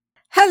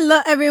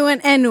Hello, everyone,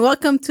 and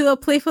welcome to a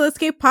Playful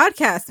Escape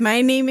podcast.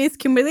 My name is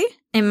Kimberly.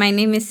 And my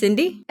name is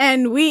Cindy.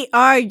 And we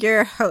are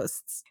your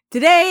hosts.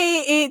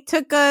 Today, it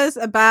took us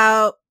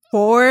about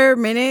 4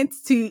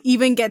 minutes to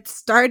even get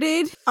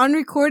started on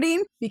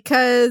recording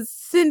because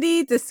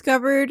Cindy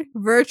discovered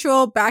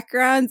virtual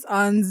backgrounds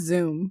on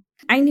Zoom.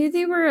 I knew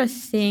they were a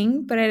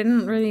thing, but I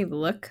didn't really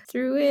look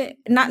through it.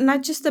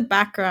 Not just the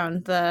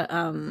background,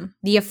 the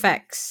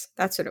effects.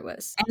 That's what it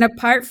was. And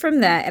apart from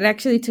that, it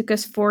actually took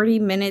us 40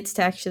 minutes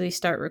to actually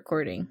start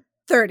recording.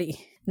 30.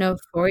 No,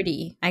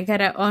 40.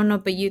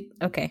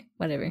 Okay,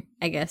 whatever,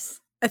 I guess.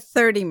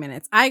 30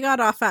 minutes. I got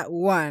off at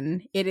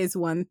 1. It is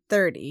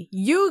 1:30.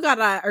 You got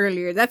out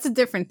earlier. That's a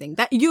different thing.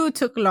 That you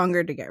took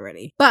longer to get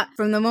ready. But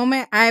from the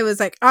moment I was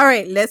like, all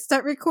right, let's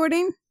start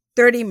recording,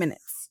 30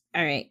 minutes.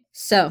 All right.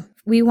 So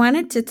we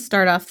wanted to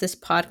start off this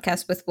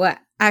podcast with what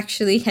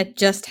actually had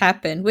just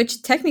happened,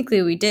 which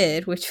technically we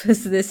did, which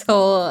was this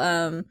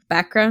whole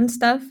background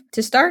stuff.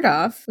 To start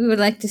off, we would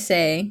like to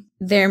say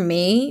there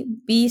may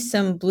be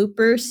some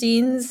blooper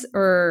scenes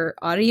or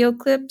audio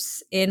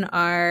clips in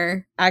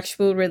our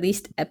actual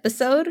released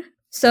episode.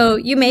 So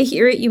you may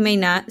hear it, you may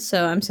not.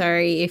 So I'm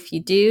sorry if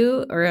you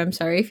do, or I'm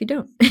sorry if you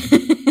don't.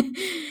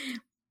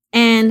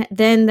 And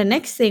then the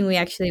next thing we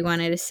actually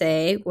wanted to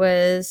say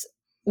was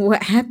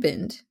what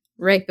happened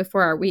right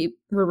before we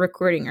were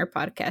recording our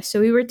podcast. So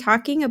we were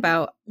talking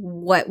about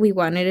what we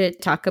wanted to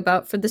talk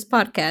about for this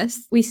podcast.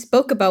 We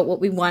spoke about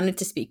what we wanted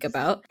to speak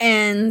about.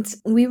 And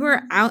we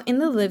were out in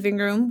the living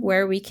room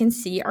where we can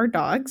see our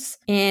dogs.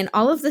 And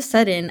all of a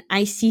sudden,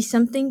 I see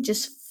something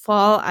just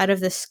fall out of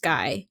the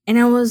sky. And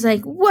I was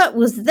like, what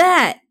was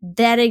that?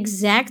 That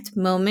exact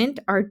moment,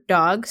 our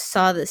dog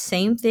saw the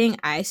same thing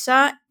I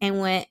saw and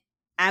went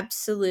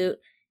absolute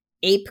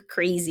ape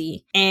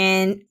crazy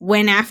and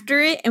went after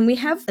it. And we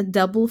have a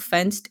double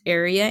fenced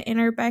area in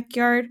our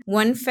backyard.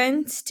 One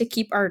fence to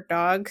keep our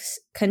dogs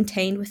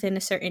contained within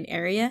a certain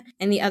area,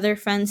 and the other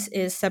fence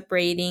is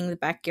separating the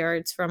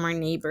backyards from our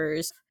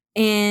neighbors.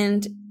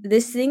 And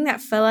this thing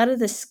that fell out of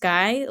the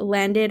sky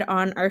landed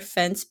on our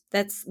fence.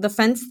 That's the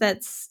fence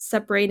that's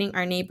separating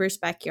our neighbors'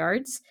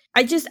 backyards.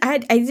 I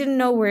didn't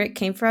know where it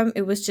came from.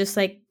 It was just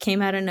like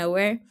came out of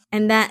nowhere.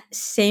 And that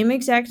same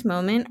exact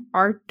moment,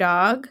 our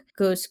dog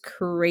goes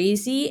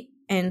crazy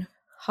and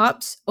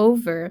hops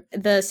over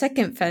the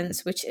second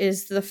fence, which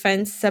is the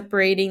fence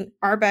separating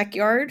our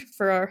backyard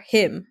for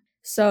him.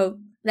 So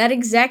that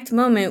exact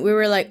moment, we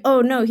were like, oh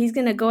no, he's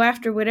going to go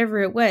after whatever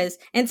it was.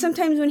 And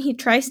sometimes when he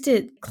tries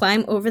to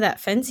climb over that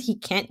fence, he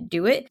can't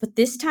do it. But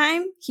this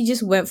time, he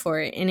just went for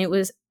it. And it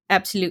was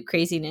absolute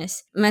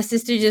craziness. My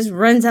sister just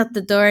runs out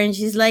the door and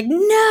she's like, no,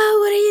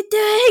 what are you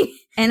doing?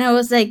 And I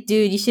was like,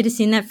 dude, you should have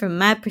seen that from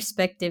my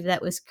perspective.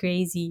 That was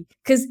crazy.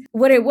 Because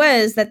what it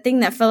was, that thing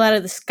that fell out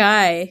of the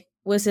sky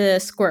was a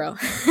squirrel.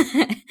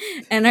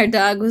 And our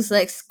dog was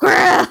like,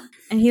 squirrel!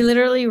 And he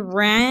literally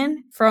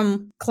ran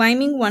from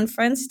climbing one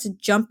fence to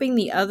jumping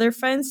the other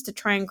fence to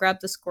try and grab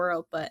the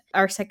squirrel. But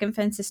our second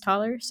fence is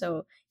taller,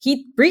 so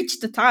he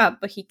reached the top,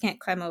 but he can't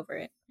climb over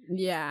it.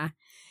 Yeah.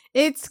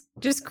 It's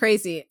just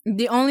crazy.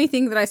 The only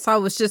thing that I saw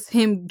was just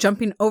him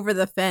jumping over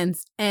the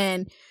fence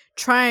and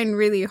trying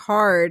really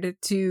hard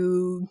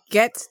to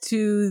get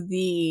to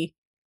the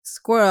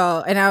squirrel.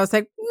 And I was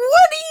like, what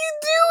are you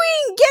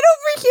doing? Get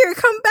over here.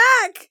 Come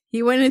back.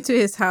 He went into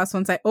his house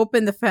once I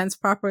opened the fence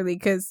properly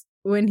because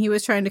when he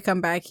was trying to come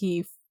back,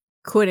 he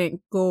couldn't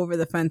go over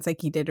the fence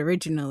like he did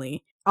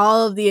originally.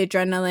 All of the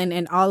adrenaline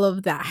and all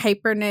of that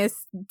hyperness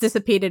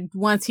dissipated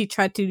once he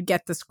tried to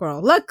get the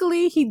squirrel.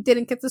 Luckily, he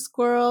didn't get the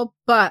squirrel,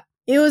 but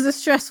it was a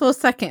stressful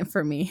second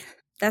for me.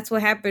 That's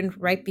what happened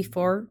right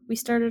before we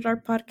started our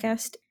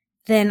podcast.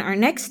 Then our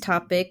next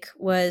topic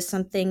was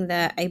something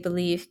that I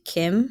believe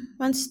Kim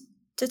wants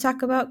to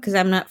talk about because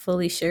I'm not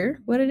fully sure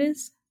what it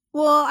is.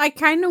 Well, I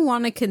kind of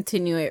want to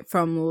continue it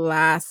from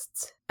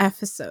last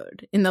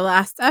episode. In the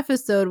last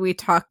episode, we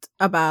talked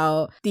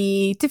about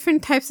the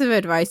different types of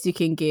advice you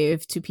can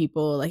give to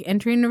people like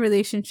entering a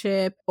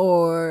relationship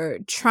or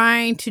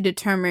trying to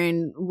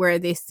determine where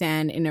they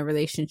stand in a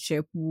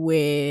relationship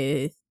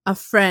with a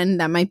friend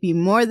that might be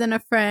more than a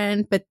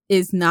friend, but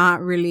is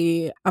not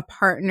really a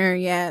partner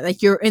yet.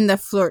 Like you're in the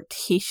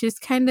flirtatious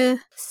kind of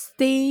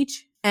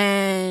stage.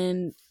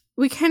 And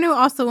we kind of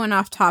also went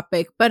off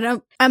topic,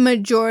 but a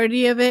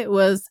majority of it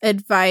was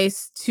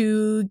advice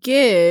to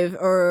give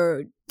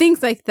or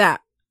things like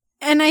that.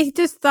 And I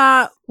just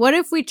thought, what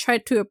if we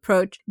tried to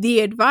approach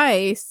the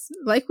advice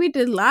like we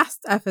did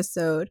last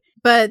episode,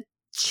 but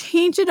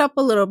change it up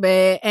a little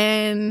bit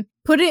and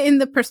put it in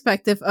the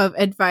perspective of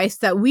advice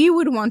that we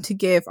would want to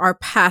give our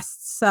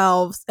past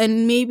selves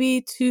and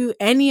maybe to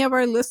any of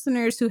our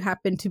listeners who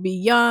happen to be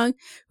young,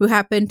 who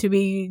happen to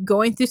be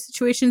going through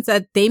situations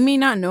that they may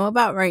not know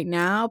about right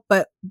now,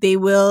 but they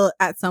will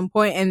at some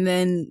point and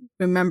then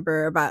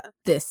remember about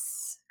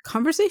this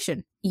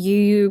conversation.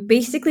 You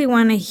basically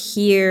want to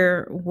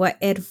hear what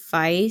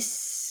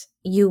advice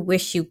you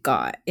wish you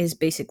got is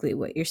basically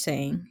what you're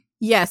saying.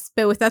 Yes,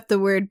 but without the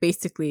word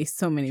basically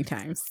so many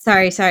times.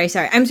 Sorry. I'm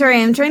sorry.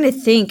 I'm trying to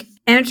think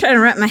and I'm trying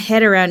to wrap my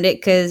head around it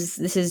because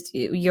this is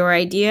your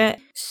idea.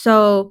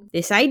 So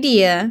this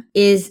idea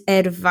is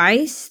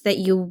advice that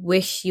you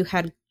wish you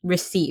had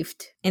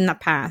received in the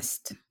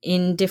past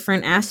in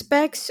different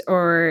aspects,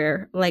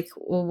 or like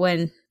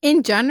when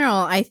in general,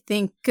 I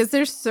think, because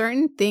there's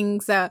certain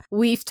things that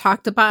we've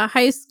talked about in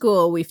high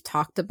school, we've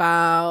talked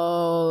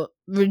about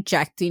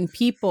rejecting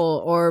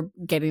people or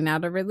getting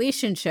out of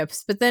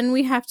relationships, but then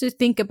we have to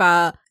think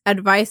about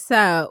advice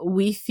that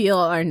we feel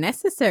are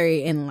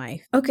necessary in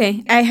life.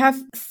 Okay, I have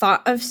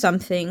thought of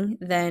something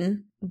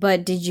then,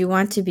 but did you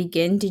want to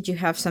begin? Did you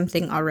have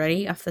something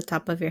already off the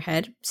top of your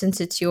head since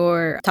it's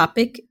your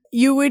topic?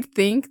 You would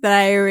think that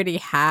I already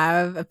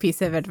have a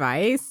piece of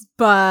advice,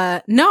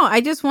 but no, I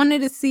just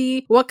wanted to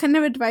see what kind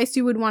of advice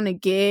you would want to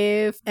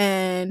give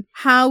and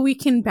how we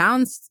can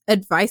bounce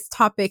advice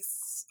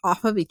topics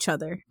off of each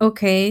other.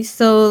 Okay,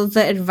 so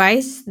the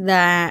advice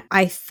that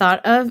I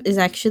thought of is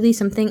actually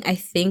something I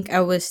think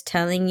I was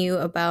telling you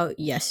about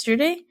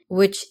yesterday,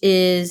 which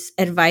is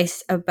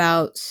advice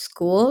about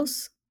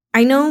schools.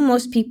 I know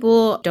most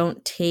people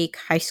don't take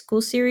high school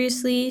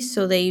seriously,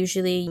 so they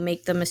usually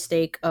make the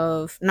mistake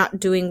of not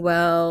doing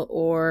well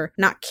or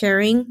not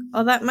caring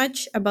all that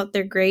much about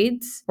their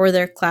grades or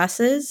their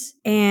classes.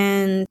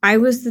 And I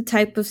was the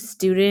type of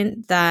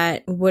student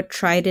that would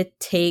try to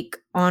take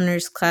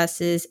honors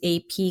classes,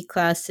 AP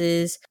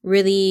classes,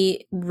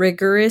 really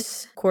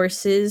rigorous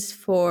courses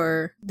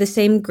for the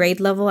same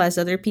grade level as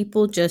other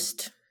people,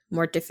 just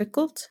more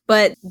difficult.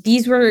 But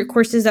these were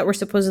courses that were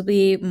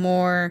supposedly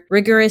more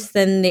rigorous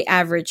than the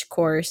average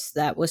course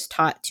that was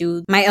taught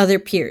to my other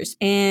peers.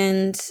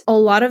 And a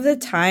lot of the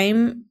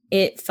time,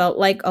 it felt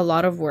like a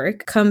lot of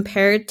work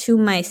compared to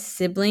my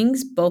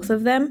siblings, both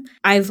of them.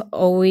 I've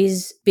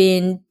always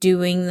been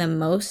doing the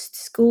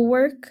most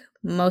schoolwork,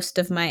 most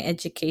of my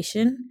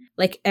education.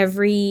 Like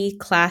every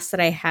class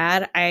that I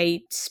had,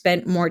 I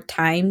spent more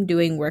time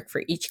doing work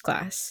for each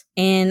class.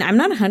 And I'm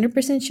not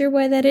 100% sure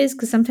why that is,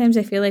 because sometimes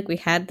I feel like we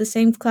had the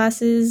same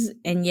classes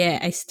and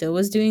yet I still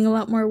was doing a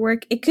lot more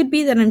work. It could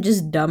be that I'm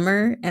just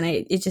dumber and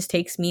it just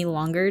takes me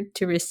longer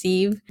to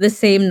receive the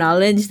same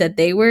knowledge that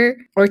they were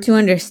or to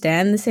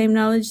understand the same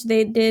knowledge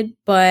they did.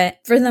 But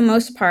for the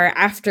most part,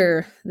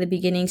 after the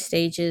beginning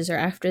stages or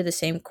after the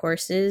same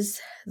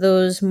courses,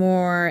 those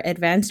more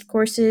advanced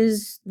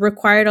courses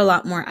required a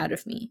lot more out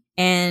of me.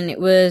 And it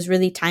was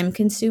really time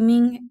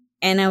consuming.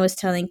 And I was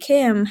telling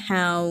Kim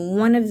how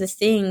one of the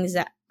things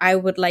that I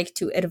would like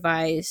to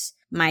advise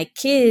my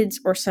kids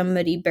or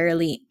somebody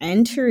barely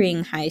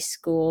entering high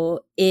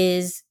school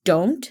is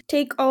don't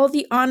take all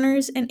the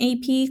honors and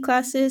AP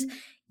classes.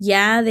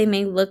 Yeah, they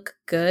may look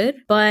good,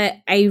 but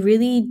I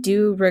really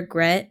do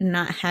regret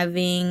not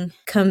having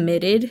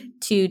committed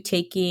to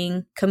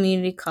taking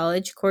community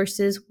college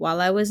courses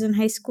while I was in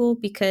high school,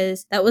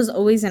 because that was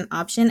always an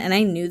option and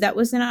I knew that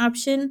was an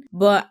option,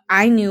 but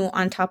I knew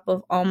on top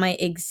of all my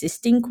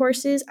existing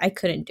courses, I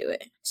couldn't do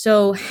it.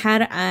 So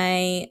had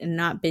I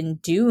not been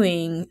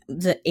doing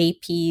the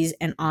APs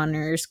and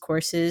honors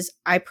courses,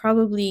 I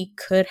probably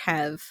could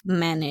have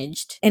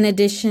managed an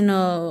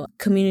additional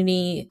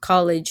community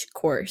college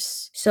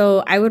course.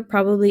 So I would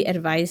probably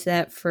advise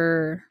that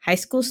for high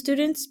school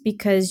students,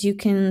 because you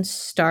can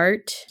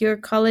start your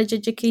college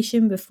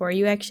education before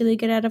you actually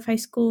get out of high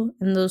school.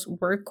 And those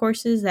were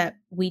courses that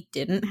we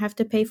didn't have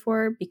to pay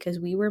for because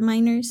we were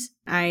minors.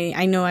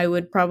 I know I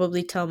would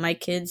probably tell my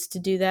kids to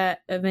do that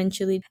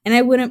eventually. And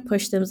I wouldn't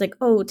push them. It's like,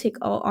 oh, take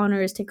all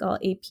honors, take all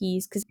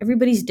APs, because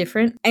everybody's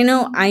different. I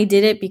know I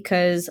did it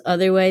because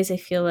otherwise I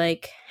feel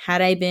like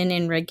had I been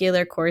in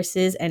regular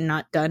courses and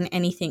not done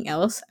anything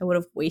else, I would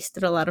have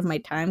wasted a lot of my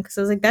time, because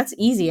I was like, that's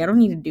easy. I don't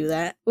need to do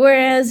that.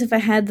 Whereas if I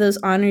had those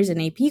honors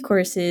and AP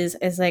courses,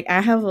 it's like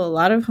I have a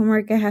lot of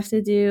homework I have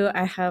to do.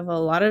 I have a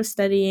lot of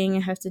studying I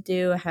have to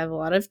do. I have a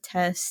lot of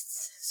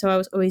tests. So I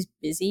was always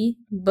busy.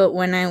 But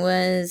when I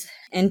was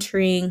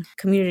entering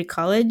community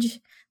college,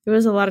 there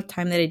was a lot of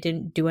time that I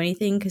didn't do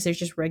anything because there's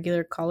just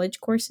regular college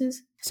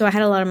courses. So I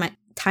had a lot of my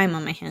time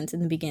on my hands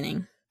in the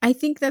beginning. I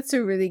think that's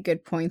a really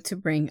good point to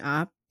bring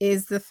up,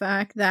 is the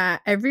fact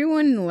that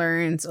everyone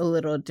learns a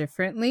little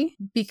differently,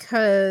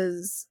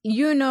 because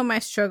my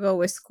struggle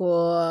with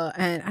school,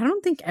 and I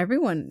don't think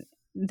everyone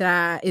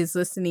that is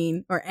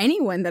listening or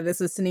anyone that is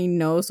listening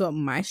knows what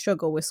my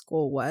struggle with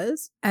school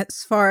was,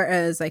 as far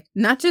as like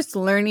not just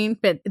learning,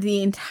 but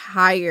the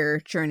entire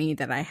journey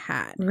that I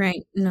had.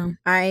 Right. No.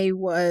 I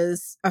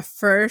was a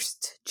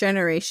first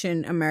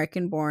generation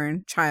American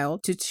born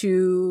child to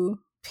two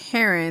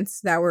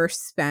parents that were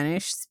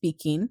Spanish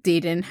speaking. They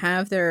didn't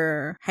have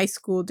their high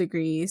school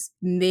degrees.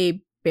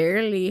 They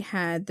barely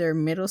had their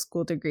middle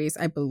school degrees,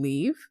 I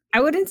believe.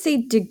 I wouldn't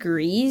say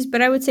degrees,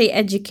 but I would say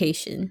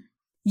education.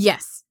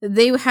 Yes,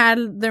 they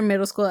had their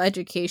middle school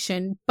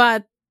education,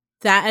 but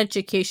that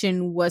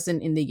education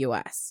wasn't in the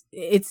US.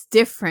 It's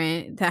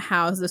different to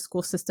how the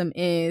school system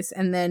is.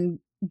 And then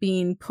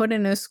being put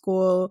in a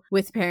school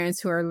with parents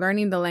who are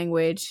learning the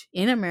language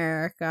in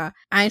America,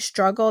 I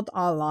struggled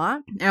a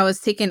lot. I was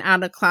taken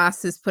out of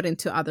classes, put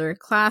into other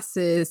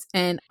classes,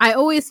 and I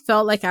always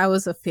felt like I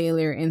was a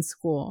failure in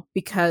school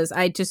because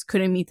I just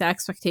couldn't meet the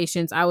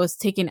expectations. I was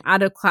taken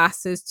out of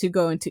classes to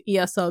go into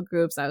ESL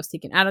groups. I was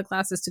taken out of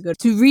classes to go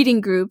to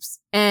reading groups.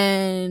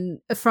 And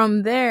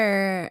from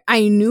there,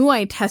 I knew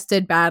I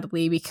tested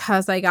badly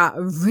because I got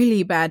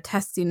really bad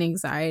testing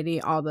anxiety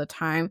all the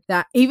time,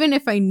 that even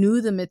if I knew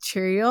the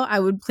material, I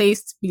would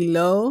place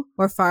below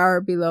or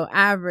far below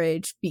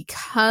average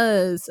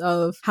because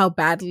of how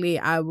badly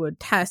I would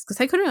test,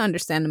 because I couldn't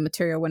understand the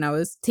material when I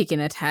was taking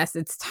a test.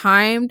 It's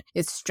timed,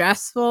 it's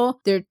stressful.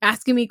 They're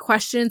asking me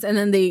questions, and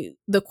then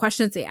the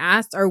questions they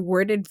asked are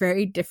worded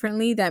very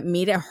differently that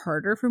made it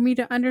harder for me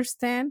to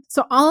understand.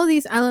 So all of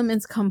these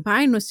elements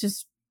combined was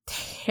just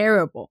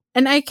terrible.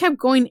 And I kept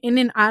going in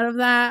and out of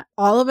that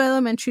all of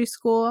elementary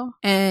school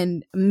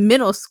and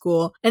middle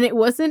school. And it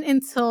wasn't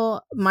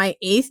until my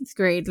 8th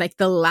grade, like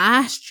the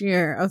last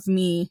year of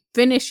me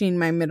finishing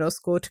my middle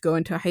school to go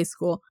into high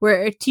school,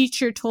 where a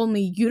teacher told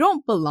me, "You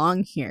don't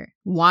belong here.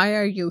 Why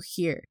are you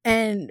here?"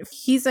 And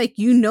he's like,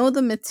 "You know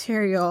the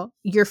material.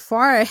 You're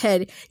far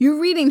ahead.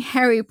 You're reading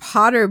Harry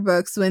Potter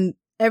books when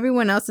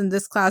everyone else in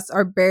this class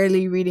are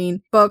barely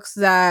reading books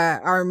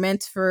that are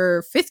meant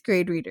for 5th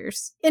grade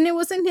readers." And it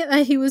wasn't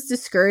that he was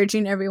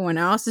discouraging everyone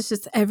else. It's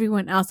just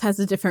everyone else has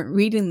a different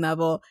reading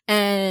level.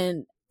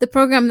 And the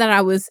program that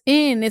I was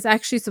in is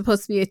actually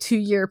supposed to be a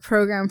 2-year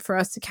program for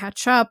us to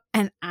catch up.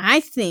 And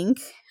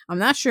I'm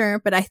not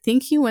sure, but I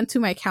think he went to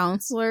my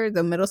counselor,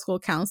 the middle school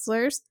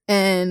counselors,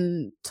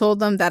 and told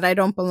them that I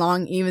don't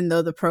belong, even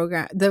though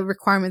the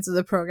requirements of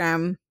the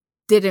program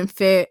didn't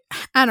fit.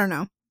 I don't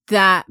know.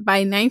 That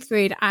by 9th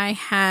grade, I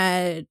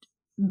had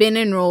been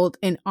enrolled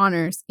in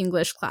honors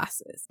English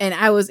classes, and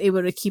I was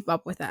able to keep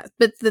up with that.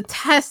 But the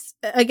test,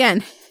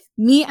 again,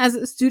 me as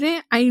a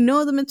student, I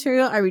know the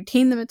material, I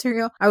retained the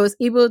material, I was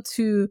able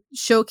to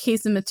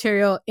showcase the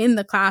material in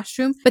the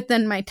classroom, but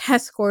then my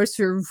test scores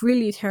were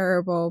really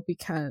terrible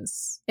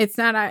because it's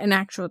not an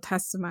actual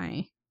test of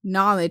my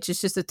knowledge. It's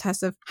just a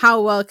test of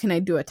how well can I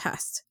do a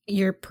test.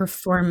 Your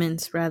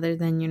performance rather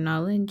than your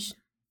knowledge.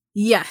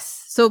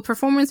 Yes. So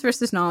performance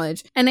versus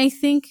knowledge. And I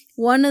think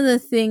one of the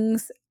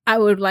things I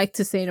would like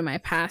to say to my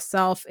past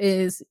self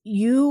is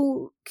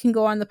you can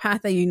go on the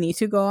path that you need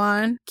to go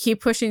on,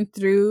 keep pushing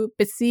through,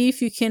 but see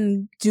if you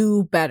can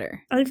do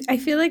better. I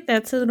feel like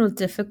that's a little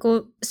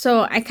difficult.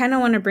 So I kind of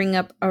want to bring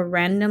up a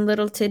random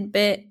little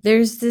tidbit.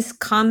 There's this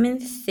common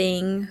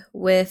thing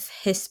with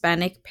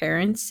Hispanic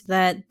parents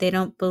that they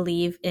don't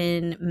believe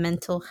in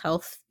mental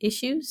health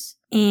issues.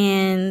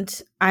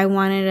 And I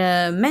wanted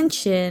to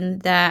mention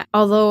that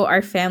although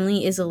our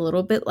family is a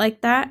little bit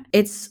like that,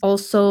 it's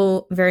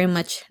also very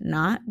much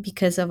not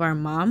because of our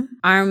mom.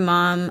 Our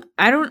mom,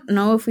 I don't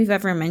know if we've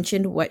ever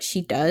mentioned what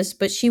she does,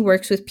 but she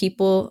works with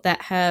people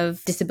that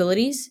have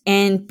disabilities.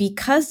 And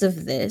because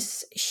of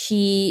this,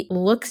 she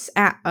looks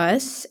at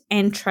us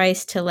and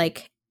tries to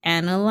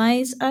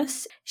analyze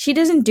us. She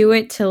doesn't do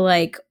it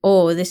to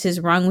oh, this is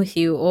wrong with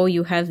you. Oh,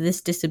 you have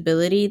this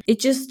disability. It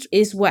just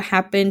is what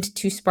happened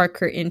to spark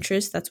her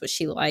interest. That's what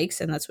she likes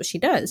and that's what she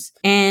does.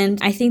 And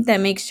I think that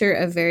makes her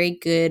a very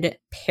good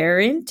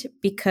parent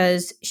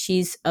because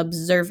she's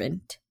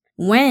observant.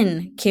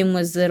 When Kim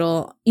was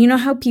little, you know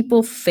how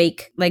people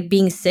fake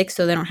being sick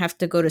so they don't have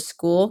to go to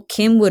school?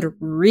 Kim would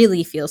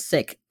really feel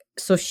sick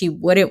so she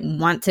wouldn't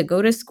want to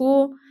go to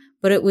school.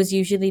 But it was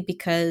usually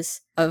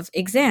because of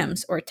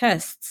exams or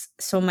tests.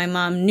 So my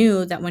mom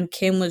knew that when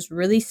Kim was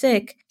really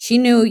sick, she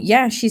knew,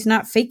 yeah, she's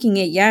not faking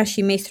it. Yeah,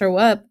 she may throw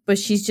up, but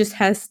she just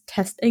has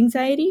test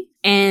anxiety.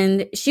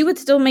 And she would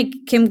still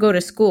make Kim go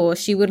to school.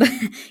 She would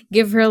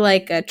give her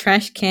a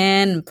trash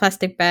can and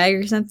plastic bag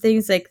or something.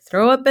 It's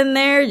throw up in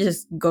there,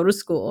 just go to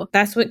school.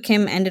 That's what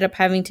Kim ended up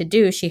having to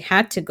do. She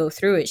had to go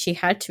through it. She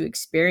had to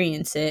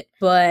experience it.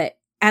 But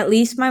at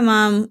least my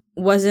mom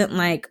wasn't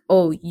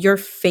oh, you're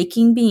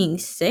faking being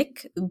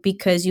sick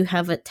because you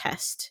have a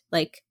test.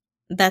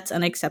 That's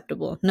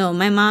unacceptable. No,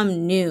 my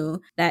mom knew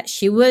that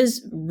she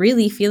was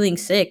really feeling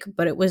sick,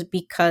 but it was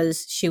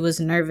because she was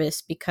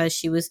nervous, because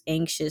she was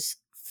anxious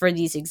for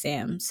these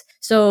exams.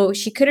 So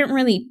she couldn't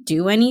really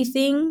do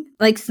anything.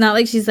 It's not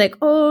like she's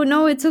oh,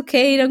 no, it's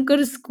okay. Don't go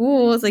to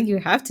school. It's you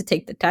have to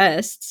take the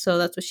test. So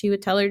that's what she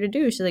would tell her to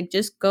do. She's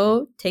just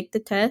go take the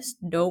test.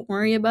 Don't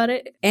worry about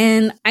it.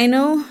 And I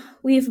know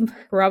we've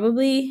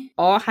probably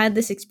all had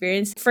this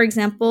experience. For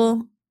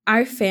example,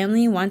 our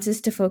family wants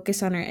us to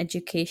focus on our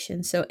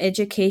education. So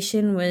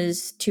education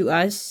was to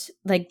us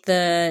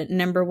the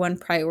number one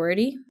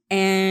priority.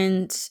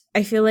 And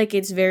I feel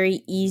it's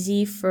very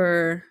easy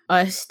for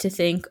us to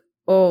think,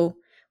 oh,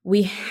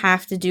 we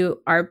have to do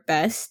our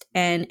best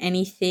and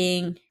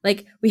anything,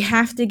 we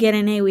have to get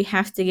an A, we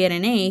have to get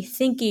an A,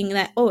 thinking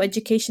that, oh,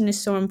 education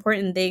is so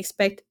important, they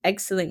expect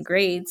excellent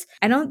grades.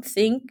 I don't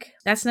think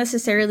that's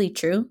necessarily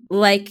true.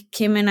 Like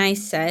Kim and I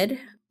said,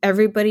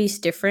 everybody's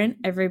different.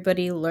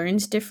 Everybody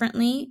learns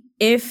differently.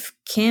 if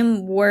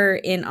Kim were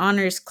in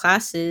honors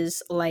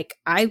classes like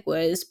I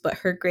was, but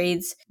her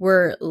grades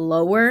were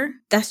lower,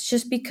 that's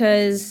just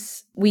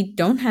because we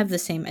don't have the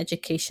same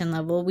education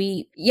level.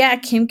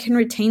 Kim can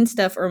retain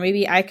stuff, or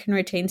maybe I can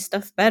retain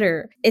stuff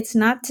better. It's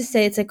not to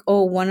say it's like,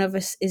 oh, one of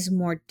us is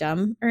more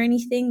dumb or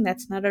anything.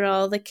 That's not at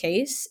all the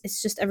case.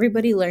 It's just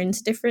everybody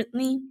learns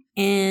differently.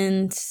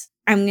 And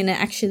I'm going to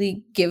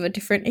actually give a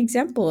different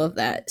example of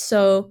that.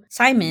 So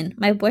Simon,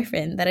 my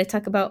boyfriend that I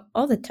talk about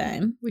all the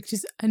time. Which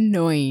is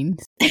annoying.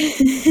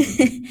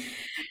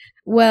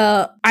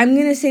 Well, I'm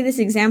going to say this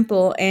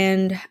example,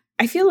 and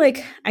I feel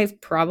like I've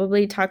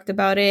probably talked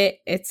about it.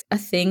 It's a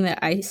thing that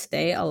I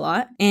say a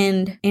lot.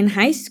 And in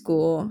high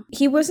school,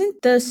 he wasn't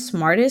the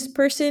smartest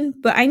person,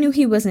 but I knew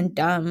he wasn't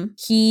dumb.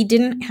 He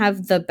didn't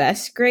have the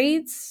best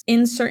grades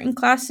in certain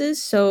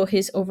classes, so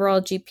his overall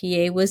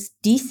GPA was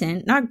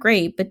decent. Not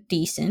great, but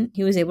decent.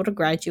 He was able to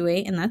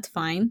graduate, and that's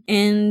fine.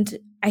 And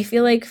I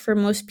feel like for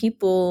most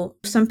people,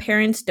 some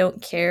parents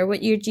don't care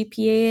what your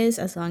GPA is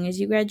as long as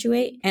you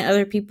graduate. And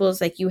other people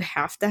is like, you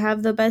have to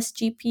have the best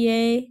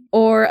GPA.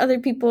 Or other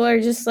people are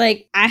just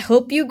like, I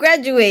hope you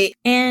graduate.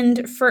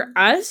 And for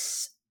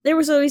us, there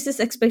was always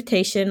this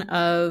expectation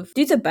of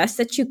do the best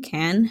that you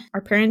can. Our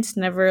parents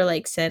never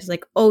said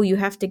oh, you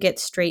have to get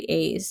straight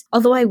A's.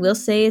 Although I will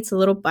say it's a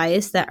little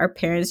biased that our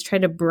parents try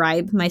to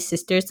bribe my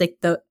sisters,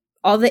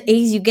 all the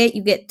A's you get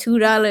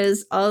 $2.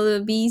 All the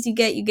B's you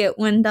get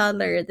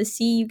 $1. The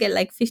C you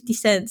get 50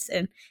 cents.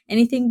 And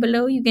anything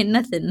below, you get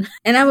nothing.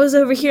 And I was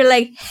over here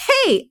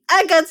hey,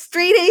 I got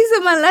straight A's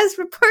on my last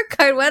report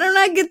card. Why don't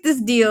I get this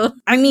deal?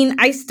 I mean,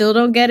 I still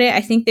don't get it.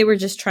 I think they were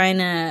just trying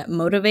to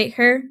motivate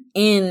her.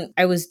 And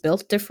I was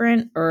built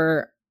different,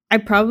 or I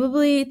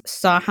probably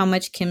saw how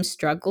much Kim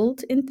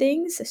struggled in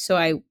things. So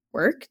I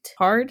worked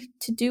hard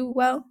to do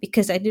well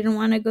because I didn't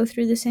want to go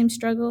through the same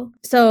struggle.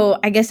 So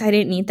I guess I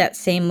didn't need that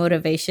same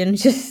motivation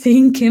just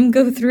seeing Kim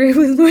go through it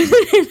with more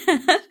than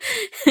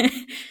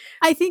enough.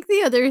 I think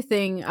the other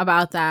thing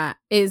about that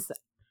is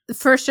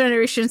first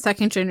generation,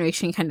 second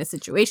generation kind of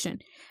situation.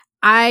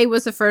 I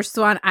was the first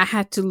one. I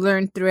had to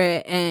learn through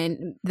it,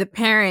 and the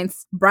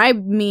parents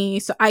bribed me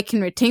so I can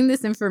retain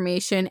this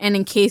information. And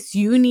in case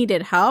you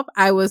needed help,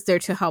 I was there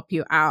to help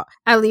you out,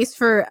 at least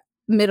for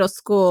middle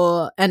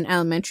school and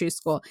elementary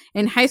school.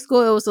 In high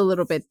school, it was a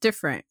little bit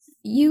different.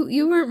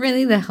 You weren't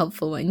really the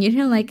helpful one. You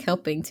didn't like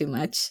helping too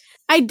much.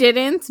 I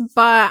didn't,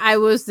 but I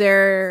was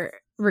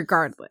there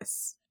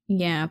regardless.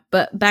 Yeah,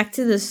 but back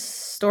to the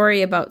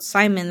story about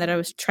Simon that I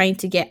was trying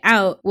to get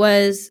out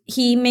was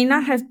he may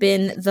not have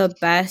been the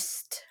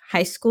best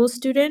high school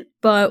student,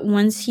 but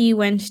once he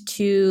went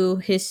to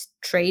his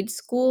trade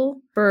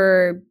school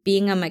for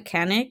being a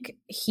mechanic,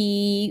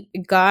 he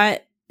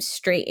got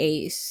straight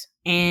A's.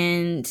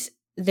 And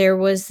there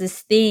was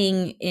this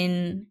thing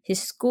in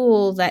his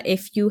school that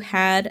if you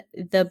had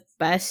the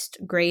best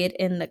grade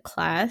in the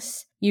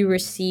class, you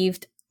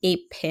received a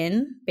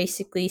pin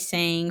basically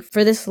saying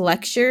for this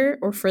lecture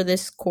or for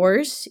this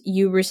course,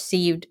 you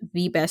received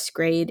the best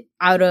grade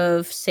out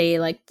of, say,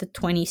 the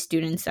 20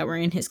 students that were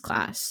in his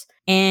class.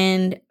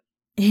 And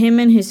him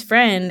and his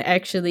friend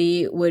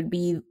actually would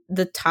be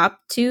the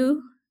top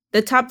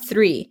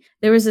three.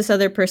 There was this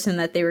other person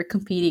that they were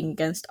competing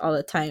against all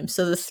the time.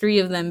 So the three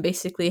of them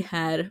basically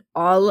had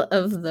all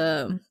of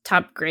the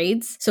top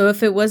grades. So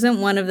if it wasn't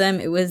one of them,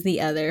 it was the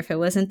other. If it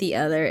wasn't the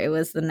other, it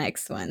was the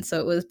next one. So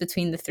it was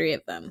between the three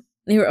of them.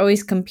 They were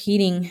always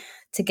competing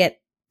to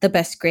get the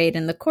best grade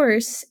in the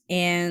course.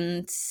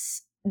 And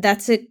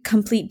that's a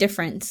complete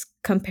difference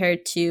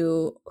compared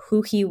to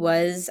who he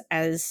was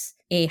as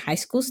a high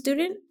school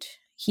student.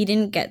 He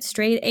didn't get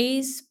straight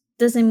A's.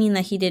 Doesn't mean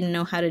that he didn't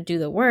know how to do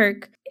the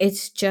work.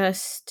 It's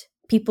just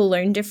people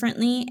learn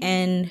differently.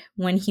 And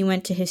when he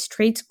went to his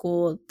trade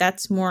school,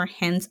 that's more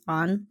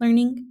hands-on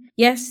learning.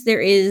 Yes,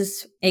 there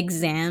is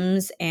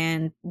exams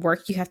and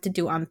work you have to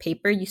do on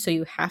paper, so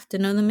you have to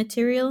know the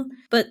material.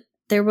 But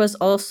there was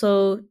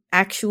also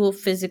actual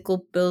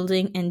physical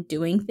building and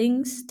doing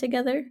things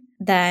together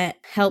that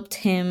helped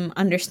him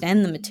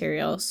understand the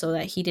material so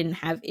that he didn't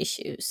have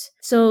issues.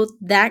 So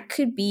that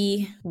could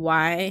be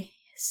why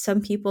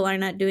some people are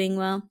not doing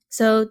well.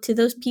 So to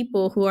those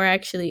people who are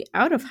actually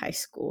out of high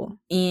school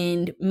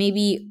and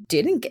maybe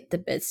didn't get the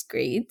best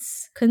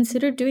grades,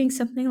 consider doing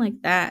something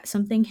like that,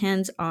 something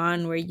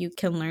hands-on where you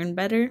can learn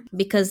better,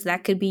 because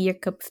that could be your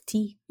cup of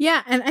tea.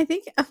 Yeah, and I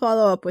think a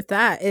follow-up with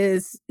that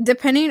is,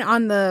 depending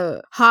on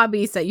the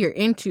hobbies that you're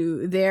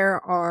into,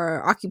 there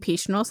are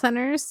occupational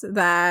centers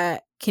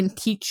that can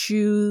teach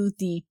you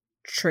the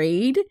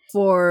trade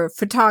for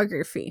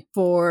photography,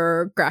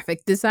 for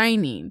graphic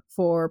designing,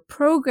 for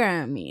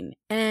programming.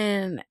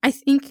 And I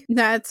think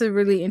that's a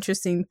really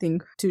interesting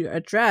thing to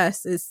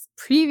address, is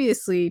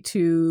previously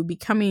to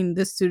becoming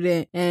the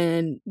student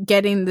and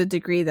getting the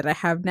degree that I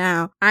have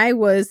now, I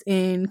was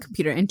in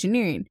computer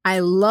engineering. I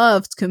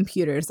loved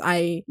computers.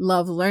 I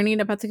love learning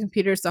about the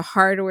computers, the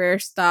hardware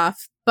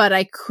stuff, but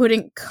I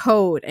couldn't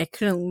code. I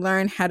couldn't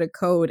learn how to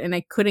code, and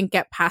I couldn't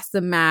get past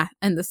the math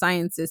and the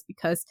sciences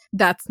because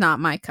that's not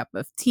my cup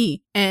of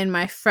tea. And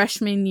my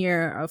freshman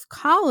year of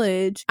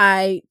college,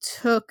 I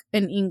took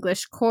an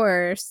English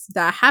course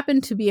that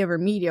happened to be a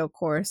remedial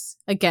course,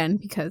 again,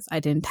 because I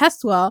didn't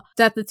test well,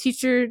 that the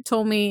teacher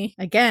told me,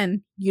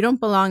 again, you don't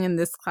belong in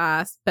this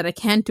class, but I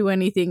can't do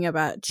anything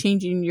about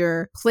changing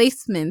your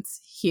placements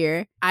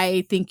here.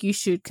 I think you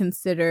should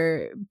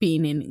consider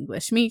being an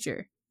English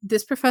major.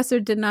 This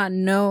professor did not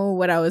know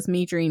what I was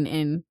majoring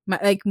in.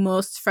 Like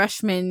most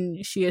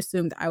freshmen, she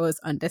assumed I was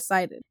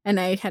undecided.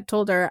 And I had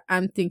told her,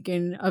 I'm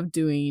thinking of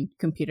doing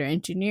computer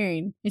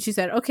engineering. And she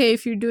said, okay,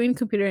 if you're doing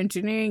computer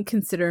engineering,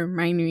 consider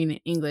minoring in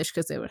English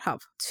because it would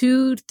help.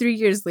 2-3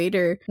 years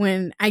later,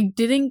 when I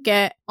didn't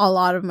get a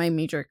lot of my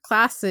major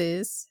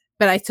classes,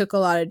 but I took a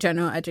lot of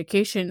general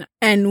education.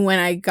 And when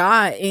I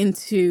got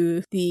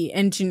into the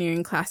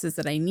engineering classes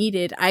that I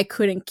needed, I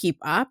couldn't keep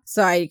up.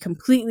 So I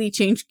completely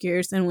changed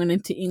gears and went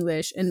into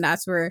English. And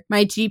that's where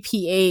my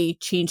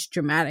GPA changed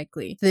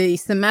dramatically. The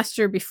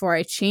semester before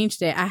I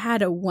changed it, I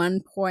had a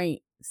 1.6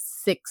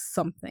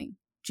 something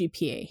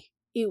GPA.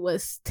 It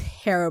was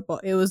terrible.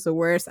 It was the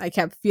worst. I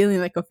kept feeling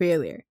like a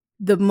failure.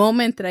 The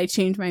moment that I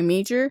changed my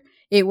major,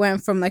 it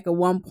went from like a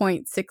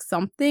 1.6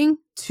 something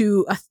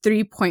to a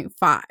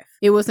 3.5.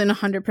 It wasn't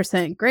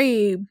 100%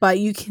 great, but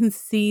you can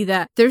see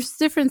that there's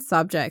different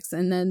subjects,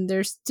 and then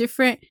there's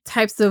different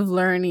types of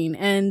learning,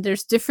 and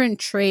there's different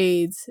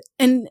trades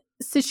and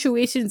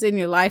situations in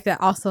your life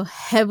that also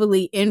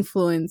heavily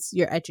influence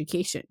your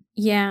education.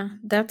 Yeah,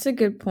 that's a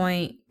good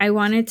point. I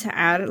wanted to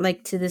add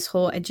to this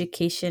whole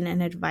education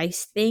and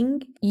advice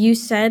thing. You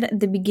said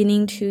the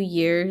beginning 2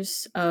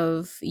 years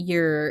of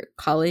your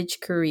college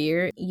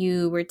career,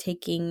 you were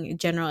taking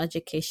general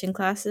education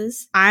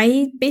classes.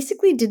 I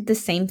basically did the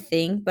same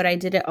thing, but I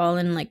did it all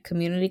in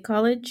community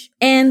college.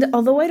 And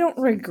although I don't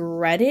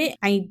regret it,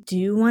 I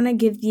do want to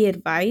give the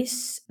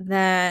advice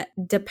that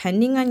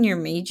depending on your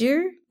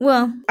major,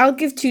 well, I'll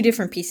give 2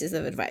 different pieces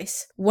of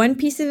advice. One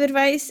piece of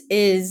advice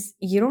is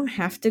you don't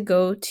have to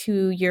go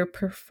to your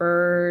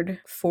preferred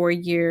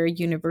 4-year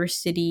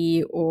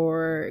university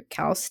or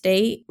Cal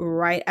State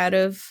right out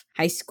of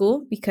high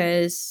school,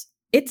 because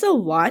it's a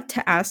lot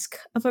to ask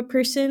of a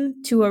person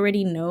to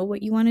already know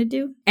what you want to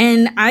do.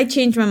 And I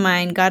changed my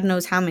mind God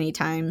knows how many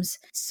times.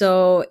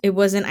 So it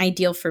wasn't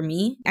ideal for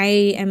me.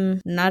 I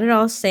am not at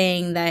all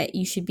saying that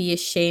you should be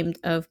ashamed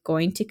of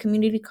going to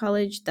community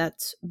college.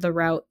 That's the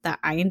route that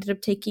I ended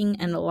up taking,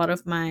 and a lot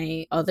of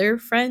my other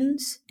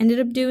friends ended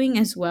up doing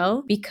as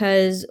well.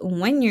 Because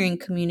when you're in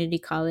community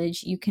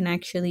college, you can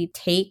actually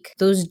take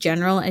those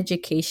general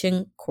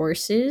education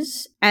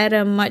courses at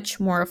a much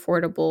more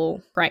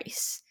affordable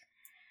price.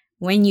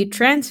 When you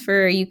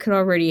transfer, you could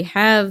already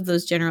have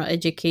those general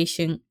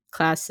education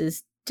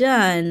classes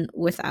done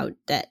without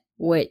debt,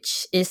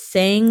 which is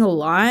saying a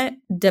lot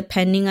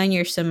depending on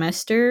your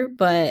semester.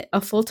 But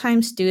a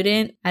full-time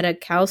student at a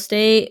Cal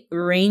State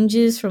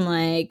ranges from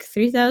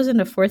 $3,000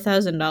 to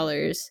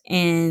 $4,000.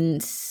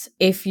 And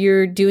if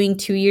you're doing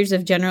 2 years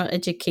of general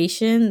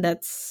education,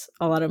 that's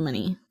a lot of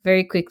money.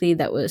 Very quickly,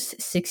 that was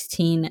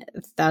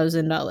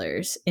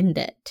 $16,000 in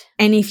debt.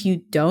 And if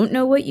you don't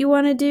know what you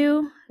want to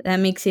do, that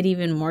makes it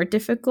even more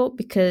difficult,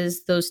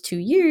 because those 2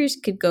 years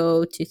could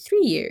go to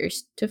 3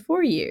 years, to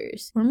 4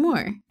 years or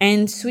more.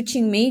 And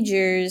switching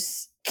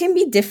majors can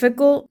be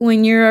difficult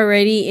when you're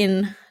already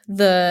in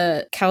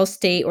the Cal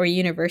State or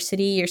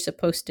university you're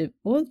supposed to,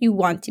 you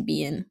want to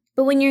be in.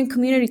 But when you're in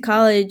community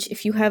college,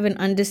 if you have an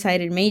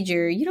undecided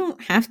major, you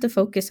don't have to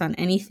focus on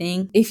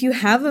anything. If you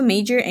have a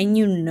major and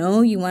you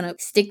know you want to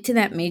stick to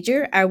that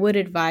major, I would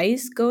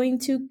advise going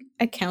to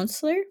a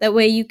counselor. That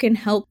way you can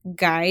help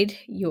guide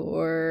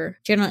your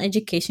general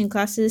education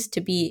classes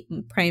to be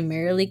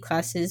primarily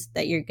classes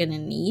that you're going to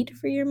need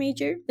for your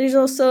major. There's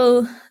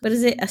also,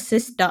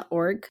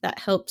 assist.org, that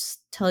helps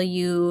tell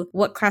you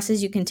what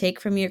classes you can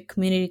take from your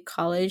community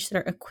college that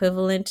are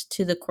equivalent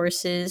to the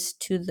courses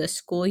to the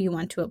school you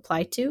want to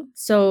apply to.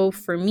 So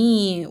for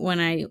me, when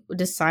I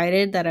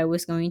decided that I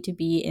was going to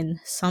be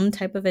in some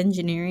type of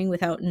engineering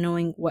without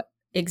knowing what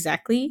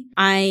exactly,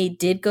 I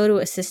did go to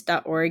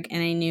assist.org,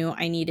 and I knew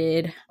I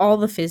needed all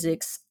the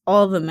physics,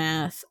 all the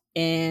math,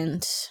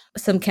 and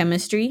some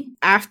chemistry.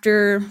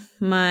 After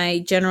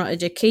my general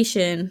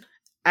education,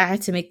 I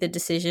had to make the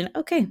decision,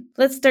 okay,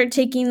 let's start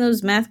taking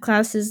those math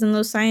classes and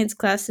those science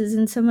classes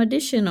and some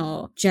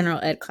additional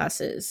general ed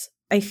classes.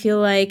 I feel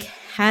like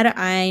had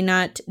I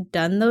not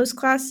done those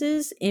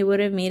classes, it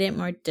would have made it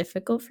more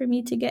difficult for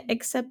me to get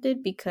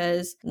accepted,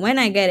 because when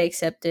I get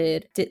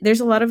accepted, there's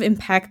a lot of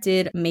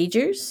impacted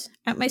majors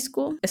at my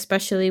school,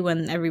 especially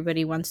when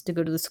everybody wants to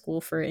go to the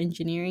school for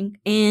engineering.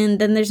 And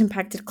then there's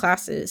impacted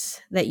classes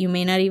that you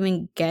may not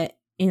even get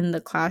in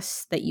the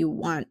class that you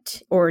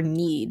want or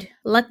need.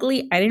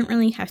 Luckily, I didn't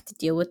really have to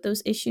deal with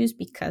those issues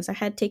because I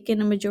had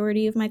taken a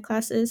majority of my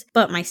classes.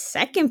 But my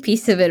second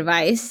piece of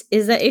advice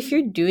is that if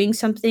you're doing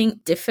something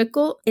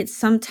difficult, it's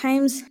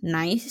sometimes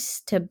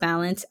nice to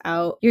balance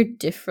out your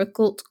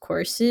difficult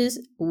courses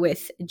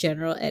with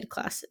general ed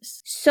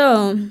classes.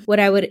 So what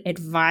I would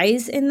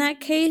advise in that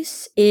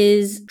case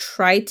is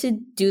try to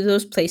do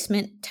those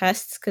placement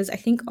tests, because I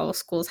think all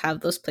schools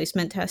have those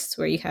placement tests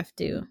where you have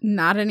to.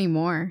 Not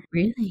anymore.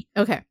 Really?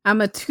 Okay.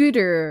 I'm a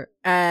tutor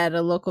at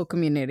a local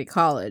community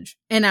college,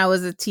 and I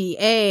was a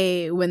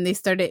TA when they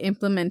started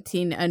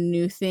implementing a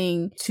new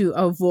thing to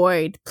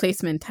avoid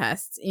placement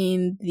tests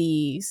in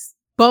these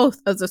both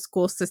of the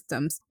school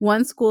systems.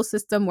 One school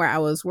system where I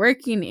was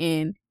working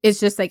in is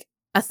just like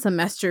a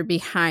semester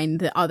behind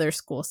the other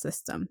school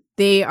system.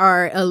 They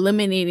are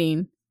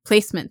eliminating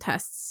placement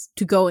tests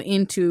to go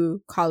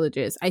into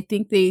colleges. I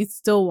think they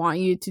still want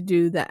you to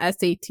do the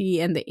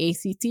SAT and the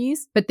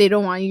ACTs, but they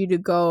don't want you to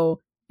go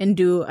and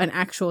do an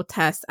actual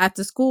test at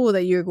the school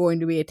that you're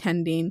going to be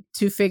attending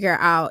to figure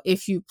out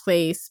if you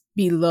place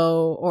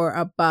below or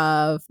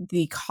above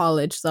the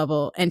college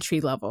level,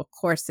 entry level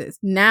courses.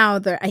 Now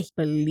they're, I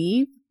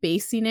believe,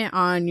 basing it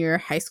on your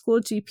high school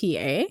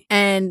GPA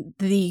and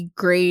the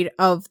grade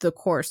of the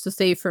course. So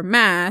say for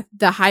math,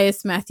 the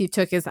highest math you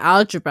took is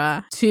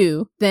algebra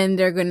 2, then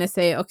they're going to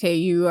say, okay,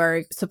 you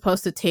are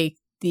supposed to take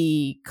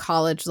the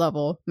college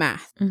level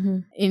math. Mm-hmm.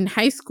 In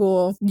high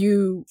school,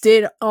 you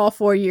did all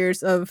 4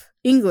 years of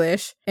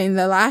English. In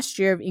the last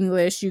year of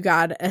English, you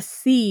got a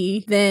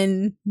C.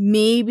 Then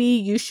maybe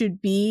you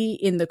should be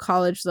in the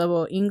college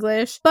level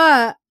English,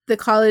 but the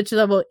college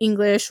level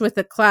English with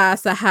a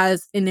class that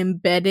has an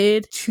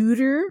embedded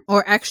tutor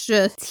or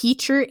extra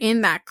teacher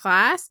in that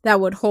class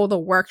that would hold a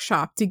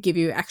workshop to give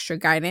you extra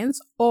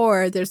guidance.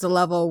 Or there's a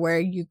level where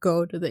you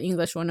go to the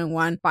English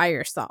 101 by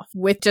yourself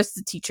with just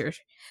the teacher.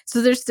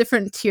 So there's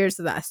different tiers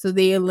of that. So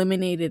they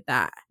eliminated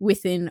that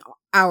within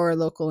our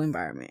local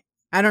environment.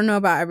 I don't know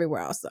about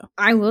everywhere else though.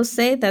 I will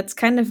say that's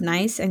kind of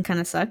nice and kind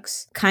of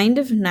sucks. Kind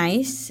of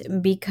nice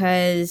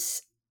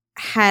because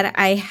had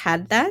I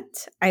had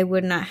that, I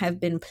would not have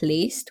been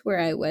placed where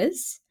I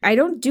was. I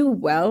don't do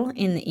well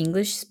in the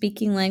English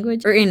speaking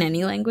language, or in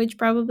any language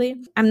probably.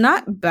 I'm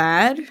not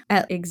bad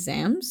at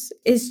exams.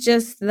 It's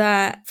just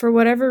that for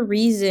whatever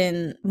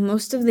reason,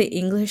 most of the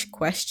English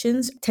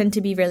questions tend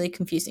to be really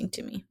confusing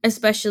to me,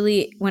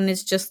 especially when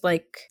it's just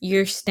like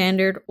your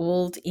standard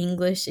old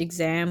English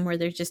exam where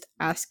they're just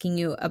asking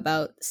you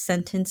about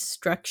sentence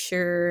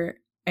structure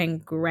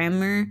and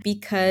grammar,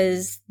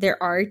 because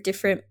there are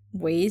different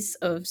ways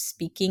of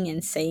speaking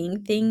and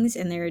saying things,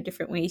 and there are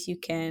different ways you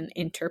can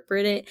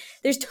interpret it.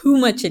 There's too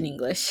much in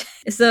English.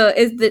 So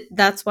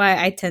that's why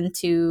I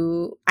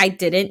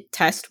didn't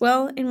test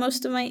well in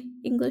most of my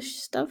English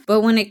stuff.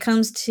 But when it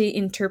comes to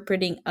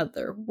interpreting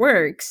other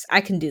works,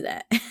 I can do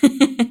that.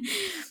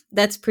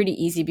 That's pretty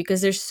easy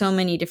because there's so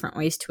many different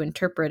ways to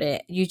interpret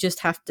it. You just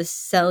have to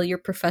sell your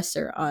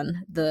professor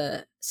on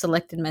the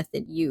selected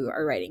method you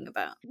are writing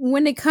about.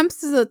 When it comes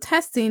to the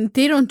testing,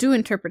 they don't do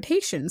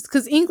interpretations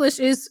because English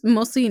is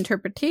mostly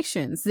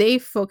interpretations. They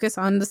focus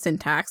on the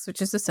syntax,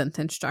 which is the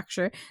sentence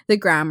structure, the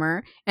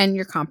grammar, and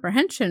your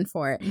comprehension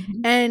for it.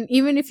 Mm-hmm. And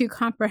even if you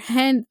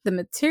comprehend the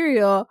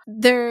material,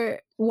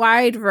 their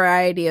wide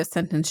variety of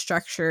sentence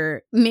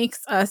structure makes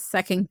us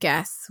second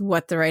guess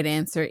what the right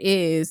answer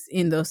is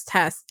in those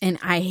tests. And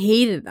I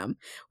hated them,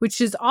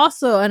 which is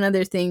also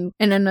another thing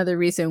and another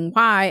reason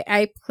why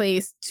I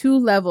placed 2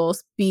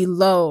 levels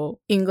below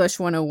English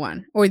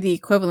 101 or the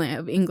equivalent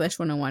of English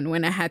 101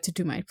 when I had to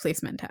do my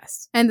placement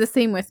test. And the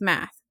same with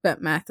math. But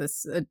math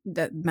is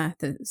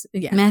math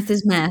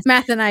is math.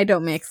 Math and I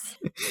don't mix.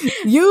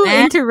 You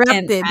math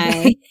interrupted.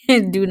 And I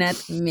do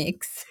not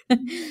mix.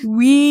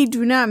 We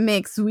do not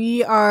mix.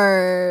 We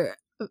are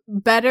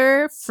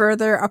better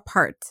further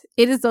apart.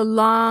 It is a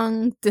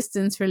long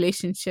distance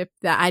relationship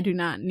that I do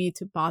not need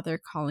to bother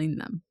calling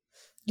them.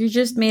 You're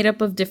just made up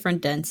of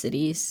different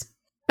densities.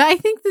 But I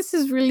think this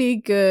is really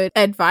good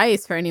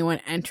advice for anyone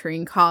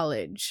entering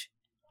college.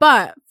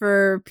 But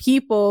for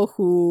people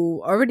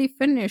who already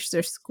finished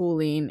their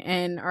schooling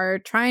and are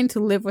trying to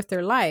live with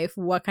their life,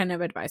 what kind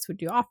of advice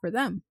would you offer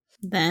them?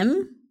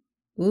 Them?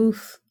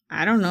 Oof.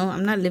 I don't know.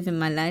 I'm not living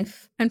my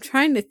life. I'm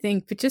trying to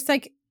think, but just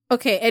like,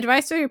 okay,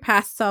 advice for your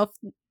past self,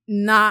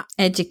 not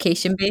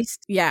education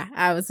based. Yeah,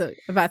 I was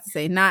about to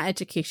say not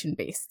education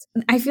based.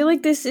 I feel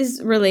like this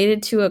is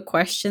related to a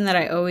question that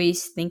I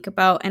always think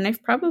about, and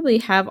I've probably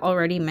have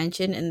already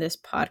mentioned in this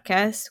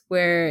podcast,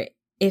 where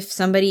if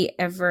somebody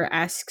ever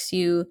asks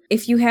you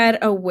if you had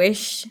a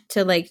wish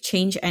to like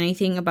change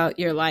anything about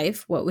your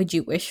life, what would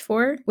you wish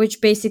for? Which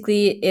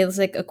basically is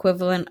like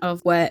equivalent of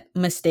what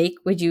mistake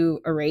would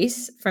you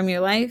erase from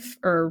your life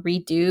or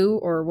redo,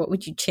 or what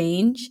would you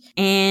change?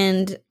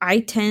 And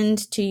I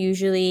tend to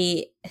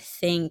usually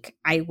think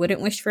I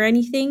wouldn't wish for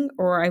anything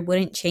or I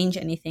wouldn't change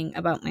anything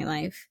about my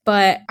life.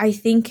 But I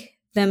think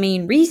The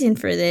main reason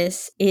for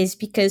this is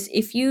because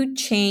if you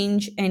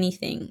change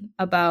anything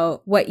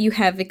about what you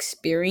have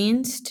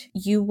experienced,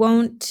 you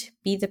won't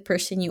be the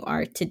person you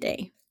are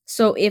today.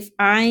 So if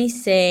I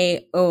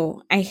say,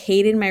 oh, I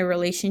hated my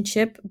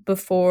relationship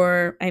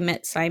before I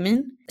met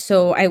Simon,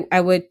 so I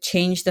would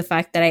change the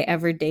fact that I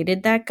ever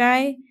dated that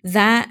guy,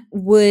 that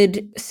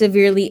would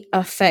severely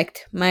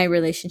affect my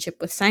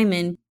relationship with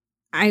Simon.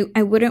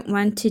 I wouldn't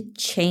want to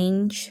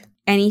change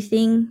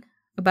anything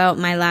about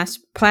my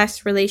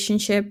past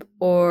relationship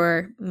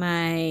or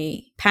my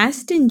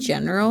past in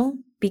general,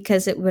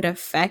 because it would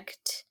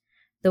affect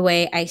the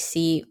way I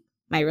see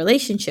my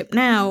relationship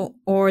now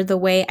or the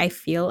way I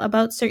feel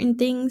about certain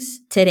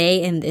things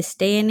today in this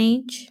day and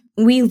age.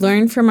 We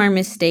learn from our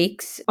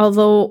mistakes,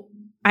 although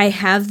I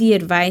have the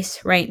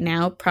advice right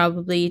now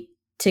probably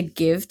to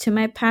give to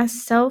my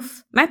past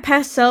self. My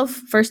past self,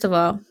 first of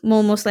all,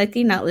 will most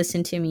likely not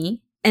listen to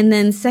me. And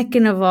then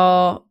second of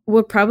all,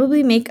 would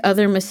probably make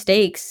other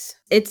mistakes.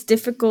 It's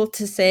difficult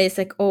to say, it's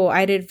like, oh,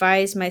 I'd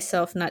advise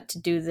myself not to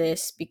do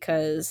this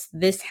because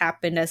this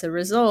happened as a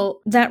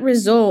result. That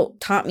result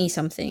taught me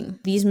something.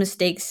 These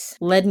mistakes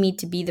led me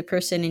to be the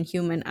person and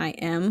human I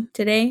am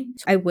today.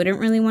 So I wouldn't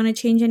really want to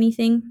change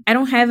anything. I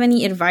don't have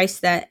any advice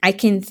that I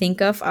can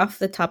think of off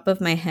the top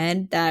of my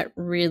head that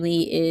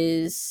really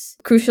is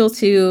crucial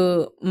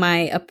to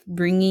my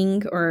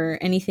upbringing or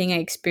anything I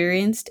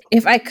experienced.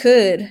 If I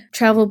could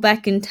travel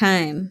back in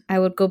time, I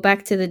would go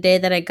back to the day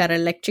that I got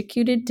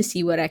electrocuted to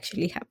see what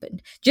actually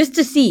happened. Just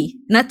to see,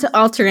 not to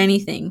alter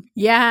anything.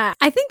 Yeah,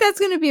 I think that's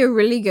going to be a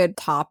really good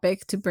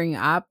topic to bring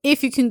up.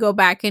 If you can go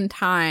back in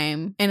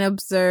time and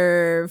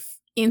observe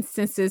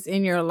instances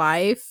in your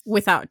life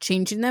without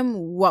changing them,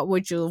 what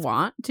would you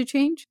want to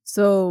change?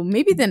 So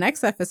maybe the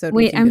next episode.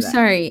 Wait, I'm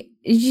sorry.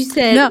 You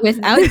said no.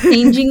 Without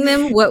changing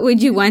them, what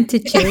would you want to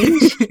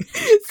change?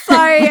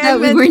 Sorry, I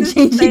we weren't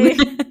changing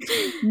them.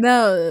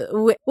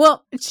 No,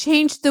 well,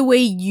 change the way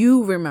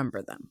you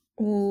remember them.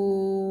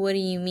 What do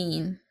you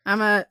mean? I'm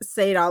going to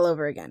say it all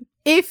over again.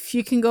 If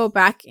you can go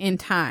back in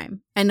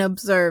time and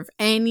observe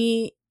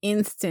any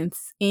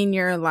instance in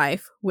your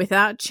life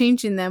without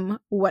changing them,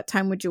 what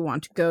time would you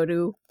want to go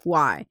to?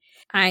 Why?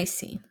 I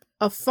see.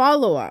 A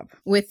follow-up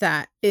with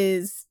that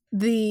is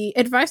the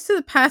advice to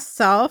the past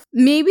self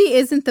maybe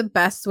isn't the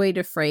best way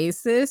to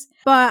phrase this,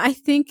 but I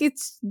think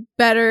it's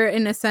better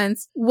in a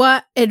sense.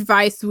 What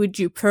advice would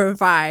you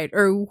provide,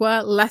 or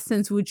what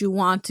lessons would you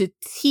want to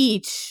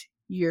teach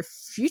your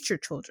future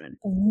children?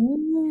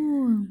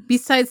 Ooh.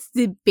 Besides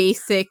the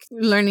basic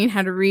learning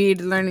how to read,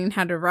 learning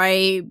how to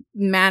write,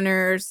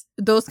 manners,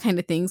 those kind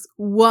of things,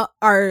 what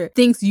are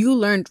things you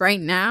learned right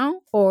now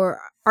or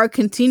are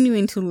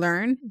continuing to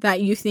learn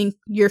that you think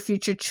your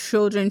future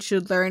children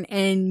should learn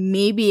and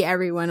maybe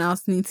everyone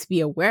else needs to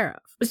be aware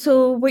of?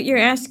 So what you're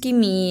asking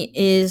me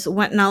is,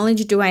 what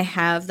knowledge do I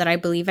have that I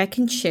believe I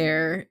can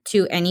share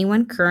to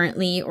anyone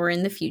currently or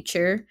in the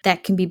future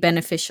that can be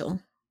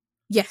beneficial?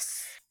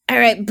 Yes. All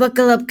right,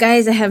 buckle up,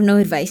 guys. I have no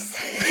advice.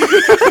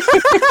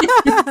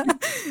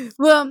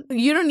 Well,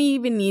 you don't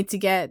even need to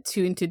get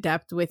too into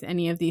depth with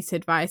any of these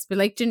advice, but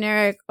like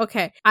generic,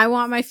 okay, I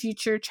want my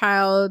future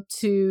child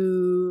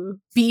to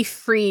be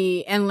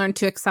free and learn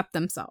to accept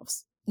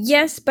themselves.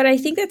 Yes, but I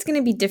think that's going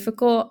to be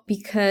difficult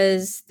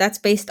because that's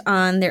based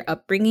on their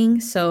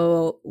upbringing.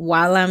 So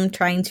while I'm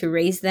trying to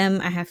raise them,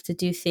 I have to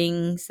do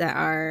things that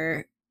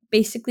are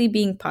basically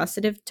being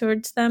positive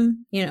towards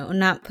them,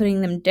 not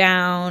putting them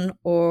down,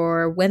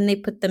 or when they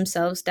put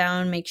themselves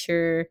down, make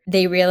sure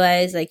they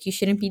realize like you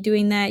shouldn't be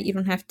doing that. You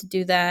don't have to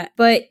do that.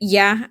 But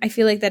yeah, I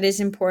feel like that is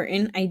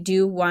important. I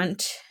do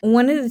want,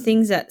 one of the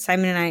things that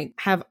Simon and I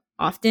have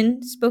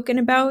often spoken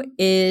about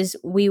is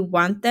we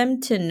want them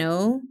to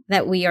know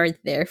that we are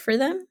there for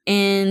them.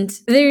 And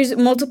there's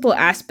multiple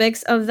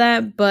aspects of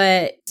that,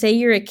 but say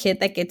you're a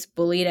kid that gets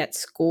bullied at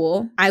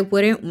school, I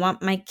wouldn't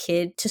want my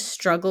kid to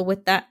struggle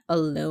with that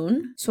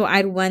alone. So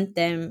I'd want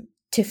them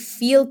to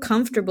feel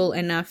comfortable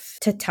enough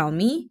to tell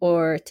me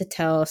or to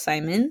tell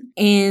Simon.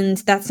 And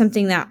that's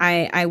something that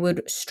I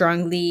would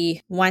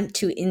strongly want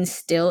to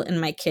instill in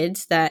my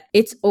kids, that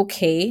it's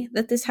okay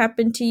that this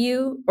happened to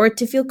you, or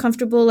to feel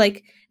comfortable,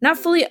 like not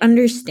fully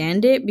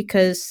understand it,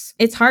 because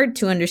it's hard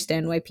to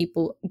understand why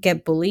people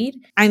get bullied.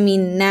 I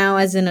mean, now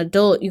as an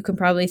adult, you can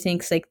probably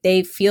think like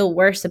they feel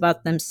worse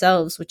about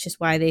themselves, which is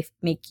why they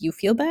make you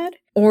feel bad.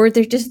 Or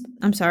they're just,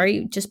 I'm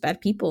sorry, just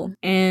bad people.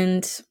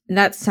 And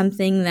that's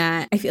something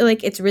that I feel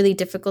like it's really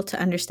difficult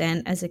to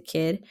understand as a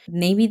kid.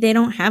 Maybe they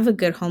don't have a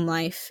good home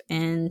life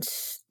and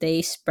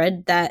they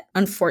spread that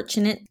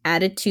unfortunate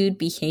attitude,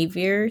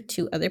 behavior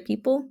to other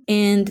people.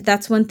 And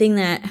that's one thing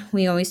that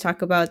we always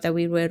talk about, that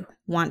we would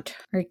want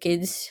our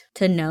kids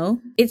to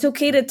know. It's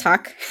okay to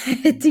talk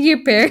to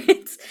your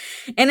parents.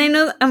 And I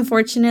know,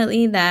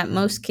 unfortunately, that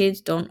most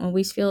kids don't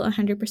always feel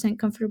 100%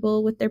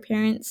 comfortable with their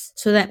parents.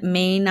 So that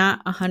may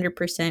not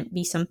 100%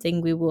 be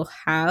something we will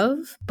have.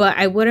 But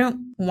I wouldn't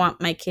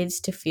want my kids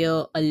to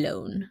feel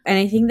alone. And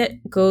I think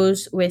that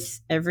goes with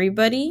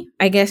everybody.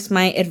 I guess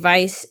my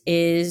advice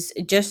is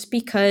just just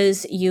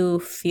because you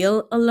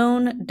feel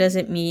alone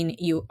doesn't mean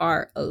you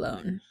are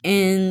alone.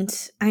 And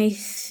I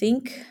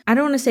think, I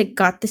don't want to say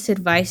got this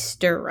advice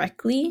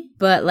directly,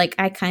 but like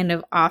I kind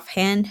of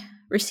offhand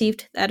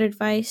received that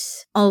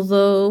advice.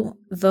 Although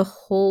the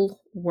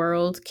whole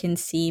world can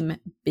seem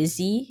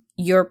busy,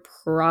 your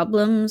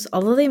problems,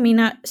 although they may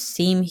not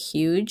seem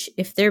huge,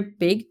 if they're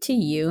big to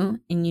you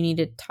and you need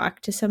to talk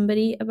to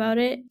somebody about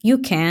it, you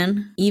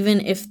can. Even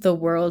if the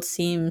world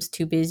seems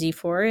too busy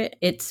for it,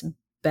 it's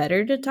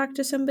better to talk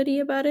to somebody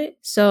about it.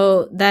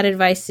 So that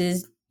advice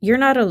is, you're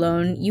not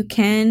alone. You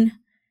can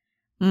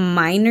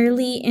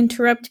minorly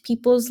interrupt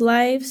people's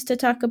lives to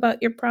talk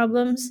about your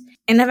problems.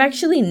 And I've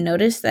actually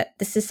noticed that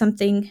this is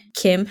something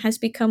Kim has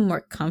become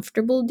more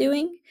comfortable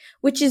doing,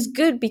 which is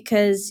good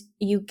because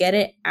you get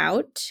it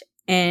out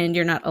and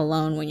you're not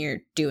alone when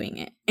you're doing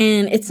it.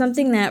 And it's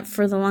something that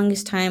for the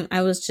longest time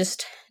I was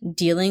just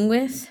dealing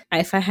with.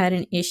 If I had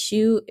an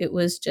issue, it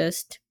was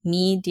just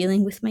me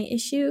dealing with my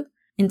issue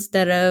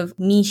instead of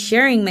me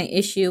sharing my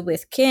issue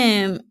with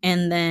Kim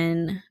and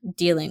then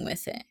dealing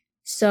with it.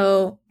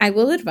 So I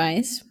will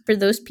advise for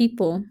those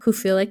people who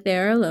feel like they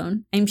are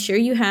alone, I'm sure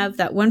you have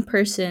that one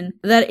person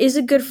that is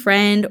a good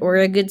friend or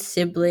a good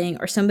sibling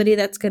or somebody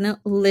that's going to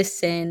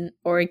listen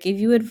or give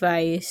you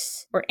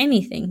advice or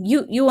anything.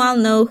 You all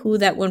know who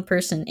that one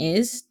person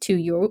is to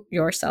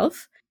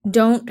yourself.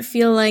 Don't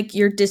feel like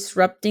you're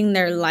disrupting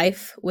their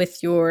life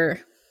with your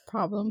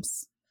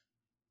problems.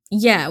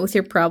 Yeah, with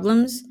your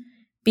problems.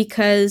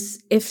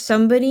 Because if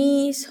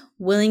somebody's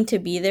willing to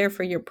be there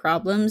for your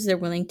problems, they're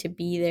willing to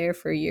be there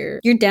for your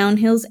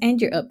downhills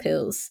and your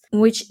uphills,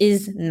 which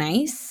is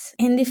nice.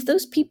 And if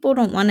those people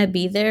don't want to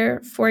be there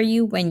for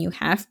you when you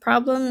have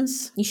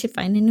problems, you should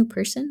find a new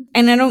person.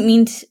 And I don't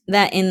mean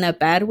that in a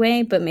bad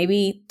way, but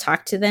maybe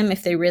talk to them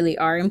if they really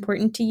are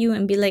important to you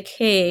and be like,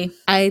 hey,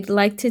 I'd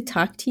like to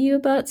talk to you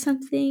about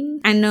something.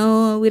 I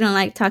know we don't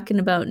like talking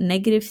about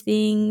negative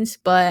things,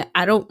 but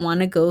I don't want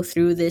to go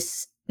through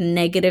this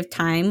negative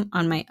time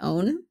on my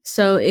own.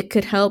 So it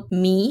could help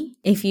me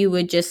if you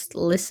would just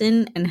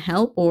listen and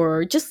help,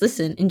 or just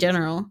listen in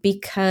general,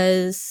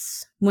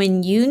 because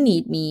when you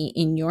need me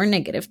in your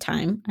negative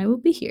time, I will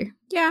be here.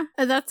 Yeah,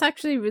 that's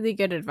actually really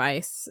good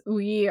advice.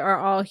 We are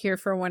all here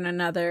for one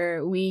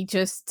another. We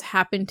just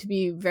happen to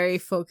be very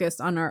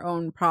focused on our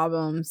own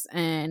problems,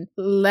 and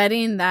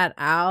letting that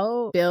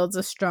out builds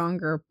a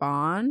stronger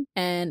bond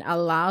and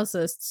allows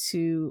us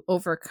to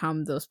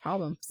overcome those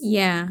problems.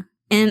 Yeah.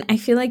 And I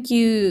feel like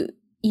you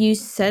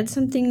said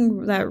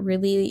something that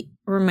really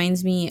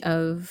reminds me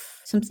of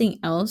something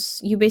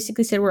else. You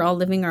basically said we're all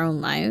living our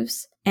own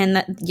lives. And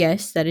that,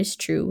 yes, that is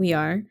true. We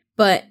are.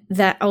 But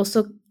that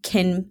also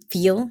can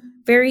feel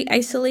very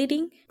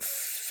isolating.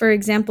 For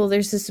example,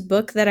 there's this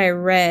book that I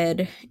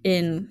read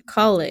in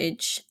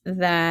college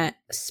that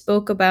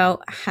spoke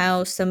about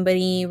how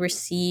somebody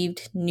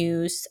received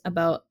news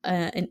about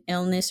an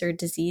illness or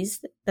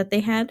disease that they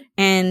had.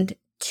 And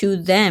to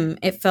them,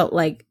 it felt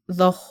like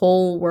their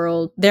whole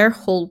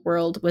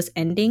world was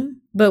ending.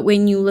 But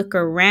when you look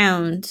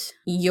around,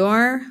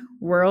 your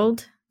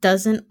world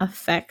doesn't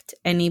affect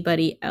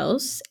anybody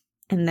else.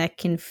 And that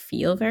can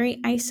feel very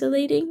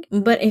isolating.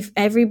 But if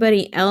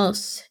everybody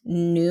else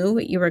knew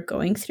what you were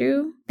going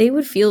through, they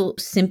would feel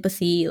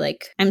sympathy,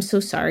 like, I'm so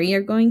sorry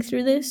you're going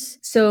through this.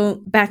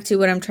 So back to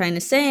what I'm trying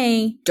to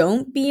say,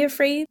 don't be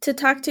afraid to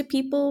talk to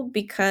people,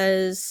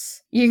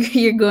 because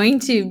you're going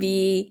to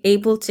be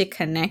able to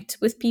connect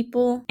with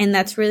people. And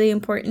that's really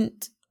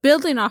important.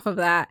 Building off of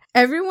that,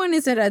 everyone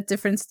is at a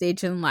different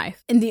stage in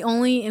life. And the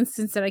only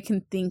instance that I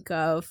can think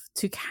of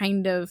to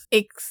kind of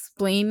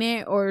explain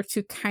it or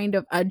to kind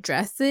of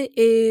address it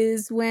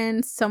is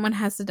when someone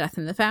has a death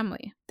in the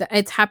family.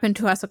 It's happened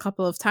to us a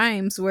couple of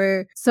times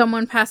where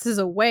someone passes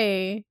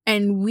away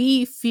and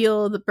we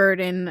feel the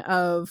burden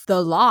of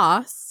the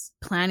loss,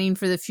 planning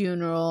for the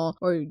funeral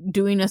or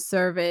doing a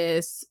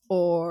service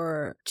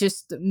or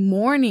just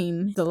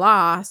mourning the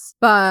loss.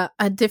 But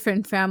a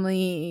different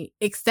family,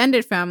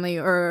 extended family,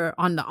 or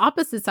on the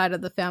opposite side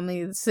of the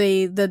family,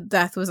 say the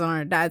death was on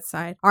our dad's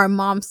side, our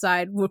mom's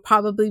side would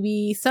probably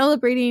be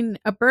celebrating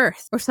a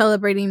birth or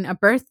celebrating a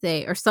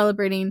birthday or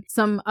celebrating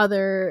some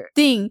other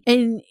thing.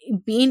 And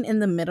being in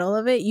the middle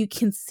of it, you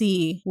can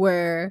see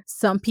where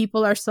some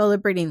people are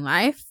celebrating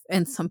life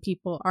and some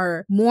people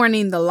are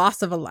mourning the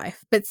loss of a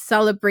life, but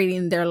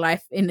celebrating their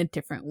life in a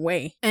different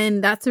way.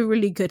 And that's a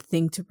really good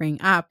thing to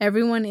bring up.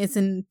 Everyone is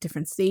in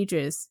different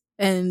stages.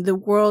 And the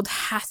world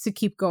has to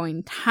keep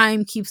going.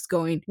 Time keeps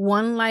going.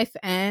 One life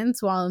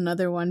ends while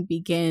another one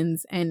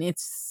begins. And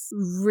it's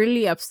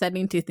really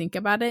upsetting to think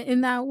about it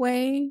in that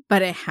way.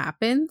 But it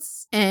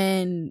happens.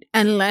 And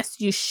unless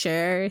you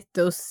share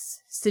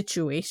those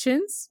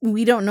situations,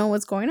 we don't know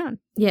what's going on.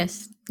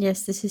 Yes,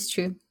 this is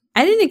true.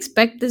 I didn't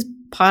expect this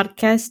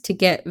podcast to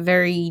get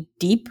very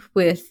deep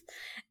with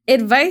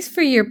advice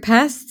for your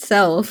past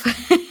self.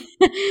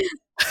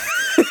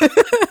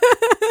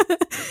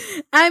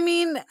 I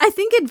mean, I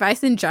think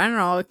advice in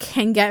general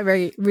can get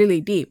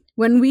really deep.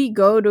 When we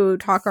go to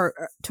talk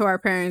to our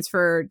parents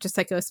for just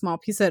like a small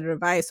piece of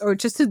advice or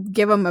just to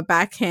give them a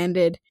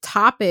backhanded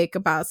topic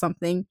about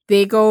something,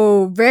 they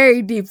go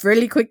very deep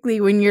really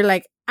quickly when you're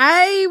like,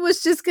 I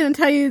was just going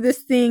to tell you this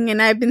thing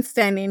and I've been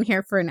standing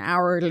here for an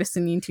hour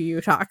listening to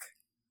you talk.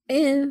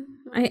 Yeah,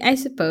 I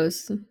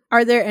suppose.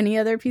 Are there any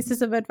other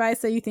pieces of advice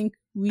that you think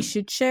we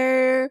should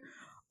share?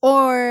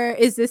 Or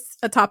is this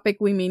a topic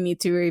we may need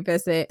to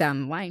revisit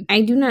down the line? I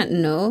do not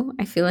know.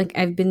 I feel like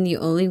I've been the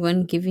only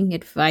one giving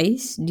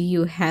advice. Do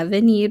you have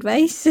any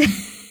advice?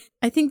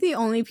 I think the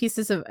only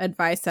pieces of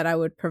advice that I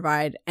would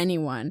provide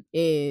anyone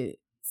is,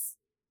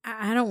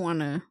 I don't want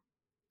to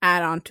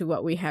add on to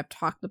what we have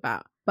talked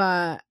about,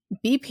 but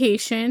be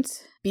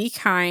patient, be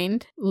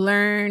kind,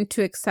 learn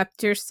to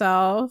accept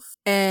yourself,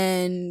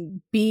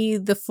 and be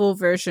the full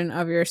version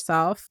of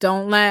yourself.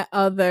 Don't let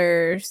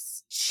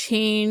others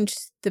change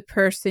the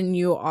person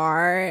you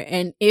are.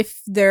 And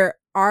if there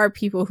are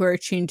people who are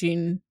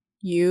changing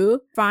you,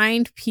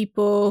 find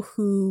people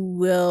who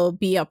will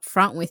be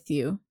upfront with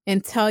you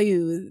and tell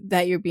you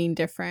that you're being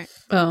different.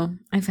 Oh,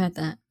 I've had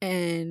that.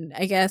 And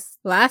I guess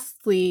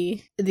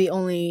lastly, the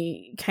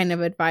only kind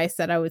of advice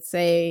that I would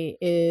say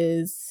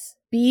is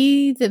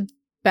be the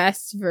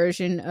best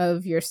version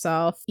of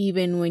yourself,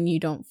 even when you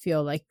don't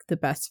feel like the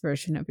best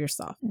version of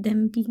yourself.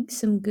 Them being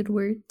some good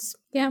words.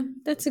 Yeah,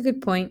 that's a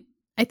good point.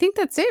 I think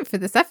that's it for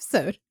this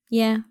episode.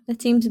 Yeah,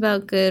 that seems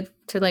about good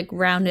to like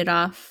round it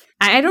off.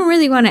 I don't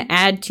really want to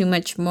add too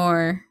much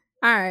more.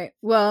 All right.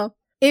 Well,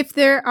 if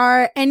there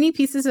are any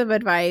pieces of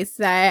advice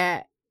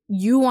that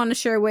you want to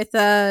share with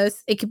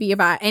us, it could be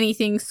about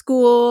anything: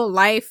 school,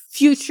 life,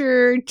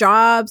 future,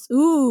 jobs.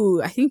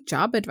 Ooh, I think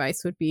job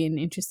advice would be an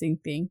interesting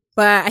thing,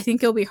 but I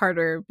think it'll be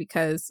harder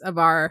because of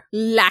our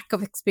lack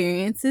of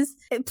experiences.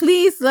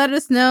 Please let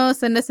us know.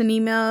 Send us an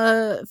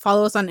email.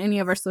 Follow us on any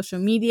of our social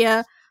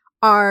media.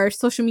 Our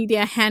social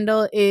media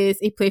handle is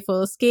A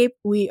Playful Escape.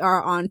 We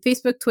are on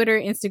Facebook, Twitter,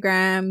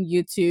 Instagram,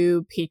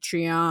 YouTube,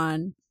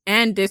 Patreon,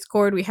 and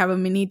Discord. We have a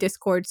mini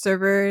Discord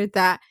server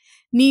that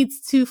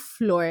needs to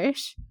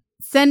flourish.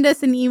 Send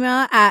us an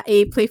email at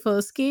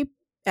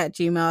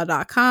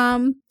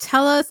aplayfulescape@gmail.com.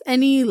 Tell us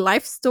any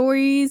life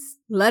stories.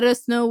 Let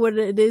us know what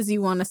it is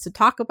you want us to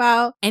talk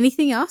about.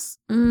 Anything else?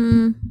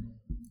 No.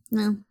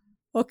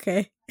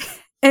 Okay.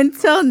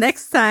 Until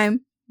next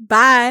time.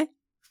 Bye.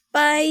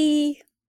 Bye.